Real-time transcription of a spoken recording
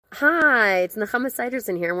Hi, it's Nechama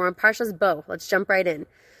Siderson here, and we're on Parsha's Bo. Let's jump right in.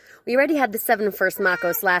 We already had the 7 first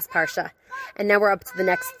Makos last Parsha, and now we're up to the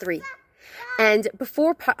next 3. And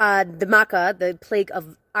before the Makkah, the plague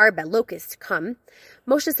of Arba, locust, come,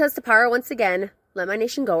 Moshe says to Paro once again, let my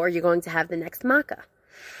nation go, or you're going to have the next Makkah.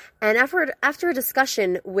 And after a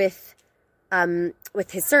discussion with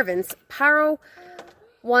his servants, Paro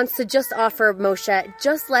wants to just offer Moshe,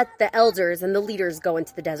 just let the elders and the leaders go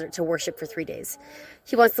into the desert to worship for 3 days.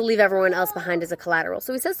 He wants to leave everyone else behind as a collateral.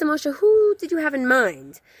 So he says to Moshe, who did you have in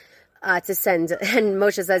mind to send? And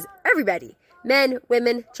Moshe says, everybody. Men,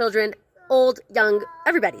 women, children, old, young,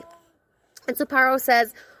 everybody. And so Paro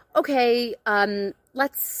says, okay,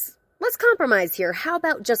 let's compromise here. How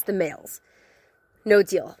about just the males? No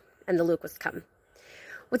deal. And the locusts come.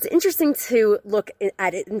 What's interesting to look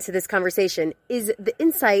at it into this conversation is the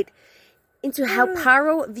insight into how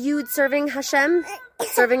Paro viewed serving Hashem,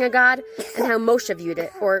 serving a god, and how Moshe viewed it,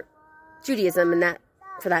 or Judaism, and that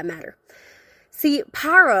for that matter. See,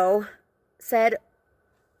 Paro said,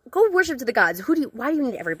 "Go worship to the gods. Why do you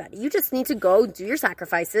need everybody? You just need to go do your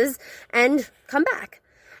sacrifices and come back."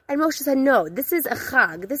 And Moshe said, "No, this is a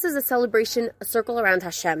chag. This is a celebration, a circle around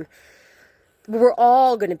Hashem. We're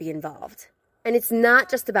all going to be involved." And it's not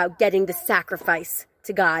just about getting the sacrifice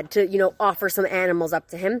to God, to, offer some animals up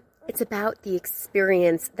to him. It's about the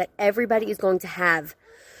experience that everybody is going to have.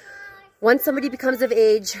 Once somebody becomes of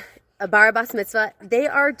age, a bar bas mitzvah, they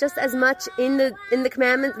are just as much in the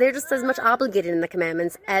commandments, they're just as much obligated in the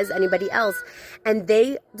commandments as anybody else. And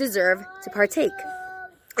they deserve to partake.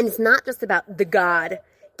 And it's not just about the God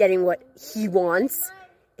getting what he wants.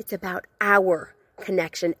 It's about our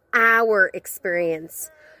connection, our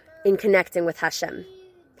experience in connecting with Hashem.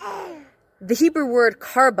 The Hebrew word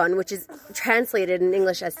karban, which is translated in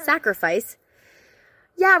English as sacrifice,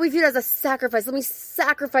 we view it as a sacrifice. Let me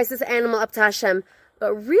sacrifice this animal up to Hashem.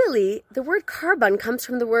 But really, the word karban comes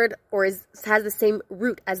from the word, or has the same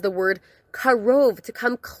root as the word karov, to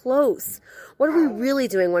come close. What are we really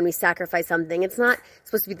doing when we sacrifice something? It's not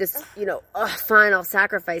supposed to be this, fine, I'll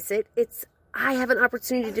sacrifice it. It's, I have an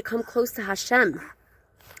opportunity to come close to Hashem.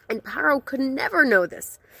 And Paro could never know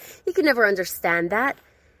this. He could never understand that.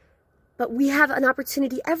 But we have an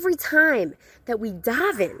opportunity every time that we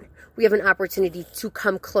daven. We have an opportunity to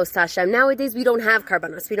come close to Hashem. Nowadays, we don't have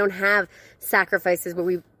karbanos. We don't have sacrifices where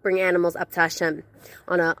we bring animals up to Hashem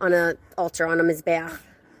on a altar, on a mizbeach.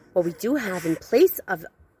 What we do have in place of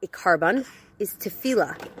a karban is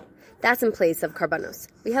tefillah. That's in place of karbanos.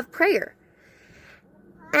 We have prayer.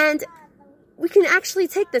 And we can actually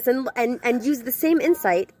take this and use the same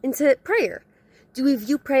insight into prayer. Do we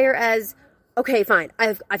view prayer as, okay, fine,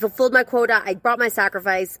 I fulfilled my quota, I brought my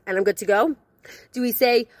sacrifice, and I'm good to go? Do we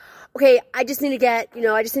say, okay, I just need to get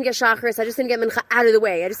shacharis, I just need to get mincha out of the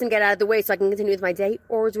way. I just need to get out of the way so I can continue with my day?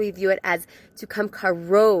 Or do we view it as to come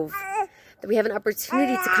karov, that we have an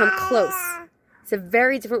opportunity to come close? It's a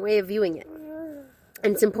very different way of viewing it.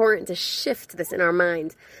 And it's important to shift this in our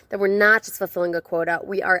mind, that we're not just fulfilling a quota,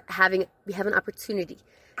 we have an opportunity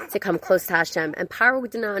to come close to Hashem. And Paro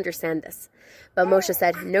did not understand this. But Moshe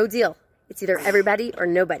said, no deal. It's either everybody or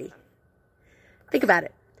nobody. Think about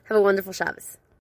it. Have a wonderful Shabbos.